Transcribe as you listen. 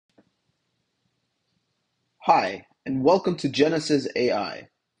Hi, and welcome to Genesis AI.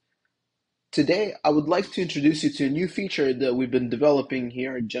 Today, I would like to introduce you to a new feature that we've been developing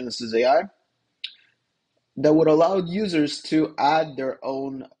here at Genesis AI that would allow users to add their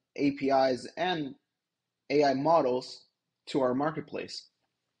own APIs and AI models to our marketplace.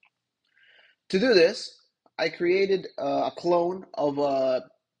 To do this, I created a clone of a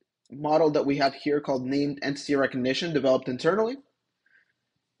model that we have here called Named Entity Recognition, developed internally.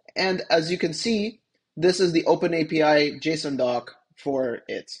 And as you can see, this is the OpenAPI JSON doc for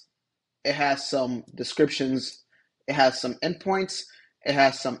it. It has some descriptions, it has some endpoints, it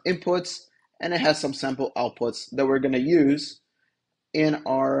has some inputs, and it has some sample outputs that we're going to use in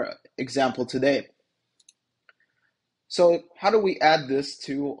our example today. So how do we add this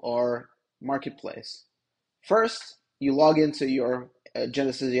to our marketplace? First, you log into your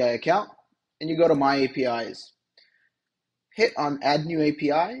Genesis AI account and you go to My APIs. Hit on Add New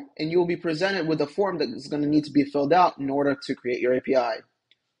API and you will be presented with a form that is going to need to be filled out in order to create your API.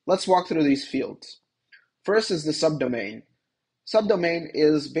 Let's walk through these fields. First is the subdomain. Subdomain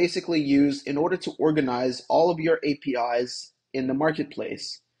is basically used in order to organize all of your APIs in the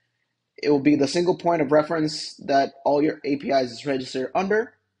marketplace. It will be the single point of reference that all your APIs is registered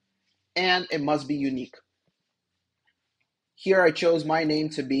under, and it must be unique. Here I chose my name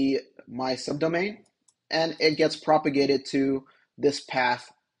to be my subdomain, and it gets propagated to this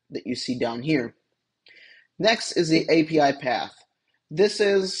path that you see down here. Next is the API path. This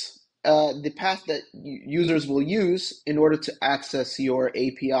is the path that users will use in order to access your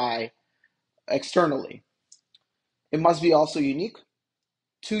API externally. It must be also unique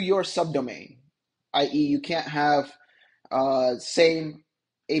to your subdomain, i.e. you can't have same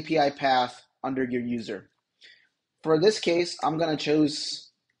API path under your user. For this case, I'm going to choose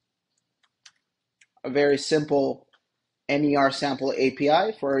a very simple NER sample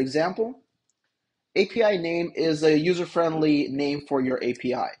API, for example. API name is a user-friendly name for your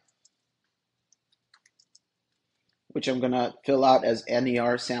API, which I'm going to fill out as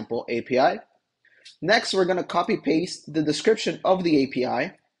NER sample API. Next, we're going to copy paste the description of the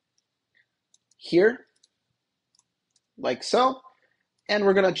API here, like so, and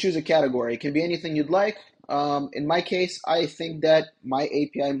we're going to choose a category. It can be anything you'd like. In my case, I think that my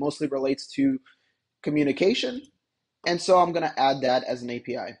API mostly relates to communication, and so I'm going to add that as an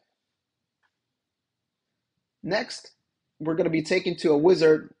API. Next, we're going to be taken to a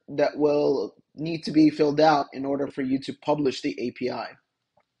wizard that will need to be filled out in order for you to publish the API.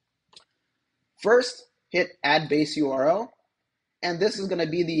 First, hit Add Base URL, and this is going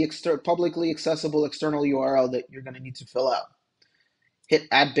to be the publicly accessible external URL that you're going to need to fill out. Hit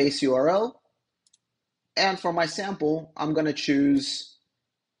Add Base URL, and for my sample, I'm going to choose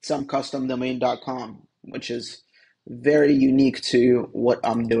somecustomdomain.com, which is very unique to what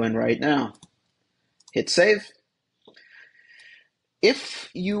I'm doing right now. Hit Save. If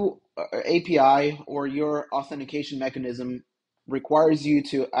your API or your authentication mechanism requires you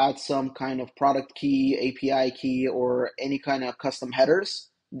to add some kind of product key, API key, or any kind of custom headers,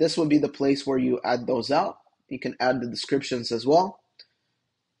 this will be the place where you add those out. You can add the descriptions as well.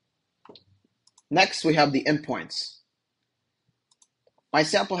 Next, we have the endpoints. My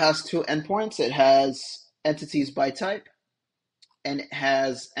sample has two endpoints. It has entities by type, and it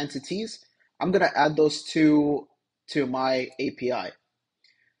has entities. I'm going to add those two to my API.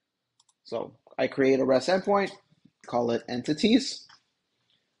 So I create a REST endpoint, call it entities.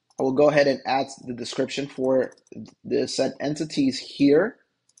 I will go ahead and add the description for the set entities here.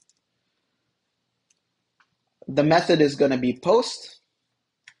 The method is going to be post.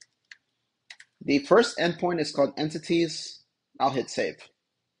 The first endpoint is called entities. I'll hit save.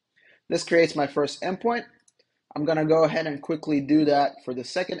 This creates my first endpoint. I'm going to go ahead and quickly do that for the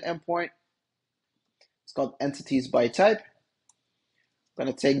second endpoint. It's called entities by type. I'm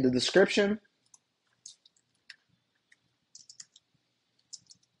going to take the description,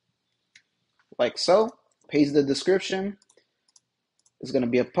 like so, paste the description. It's going to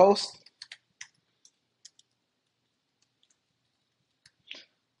be a post,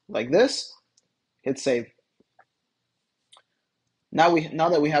 like this. Hit save. Now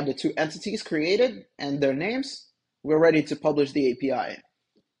that we have the two entities created and their names, we're ready to publish the API.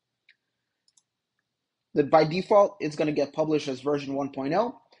 By default, it's going to get published as version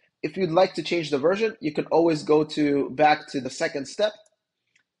 1.0. If you'd like to change the version, you can always go back to the second step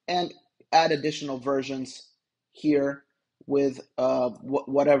and add additional versions here with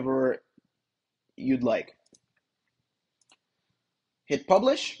whatever you'd like. Hit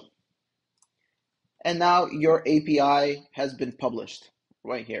publish, and now your API has been published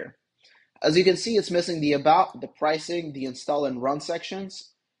right here. As you can see, it's missing the about, the pricing, the install and run sections,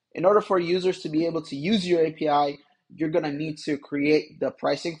 In order for users to be able to use your API, you're going to need to create the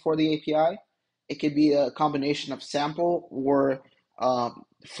pricing for the API. It could be a combination of sample or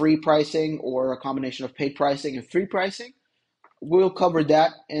free pricing, or a combination of paid pricing and free pricing. We'll cover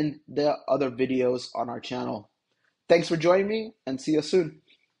that in the other videos on our channel. Thanks for joining me, and see you soon.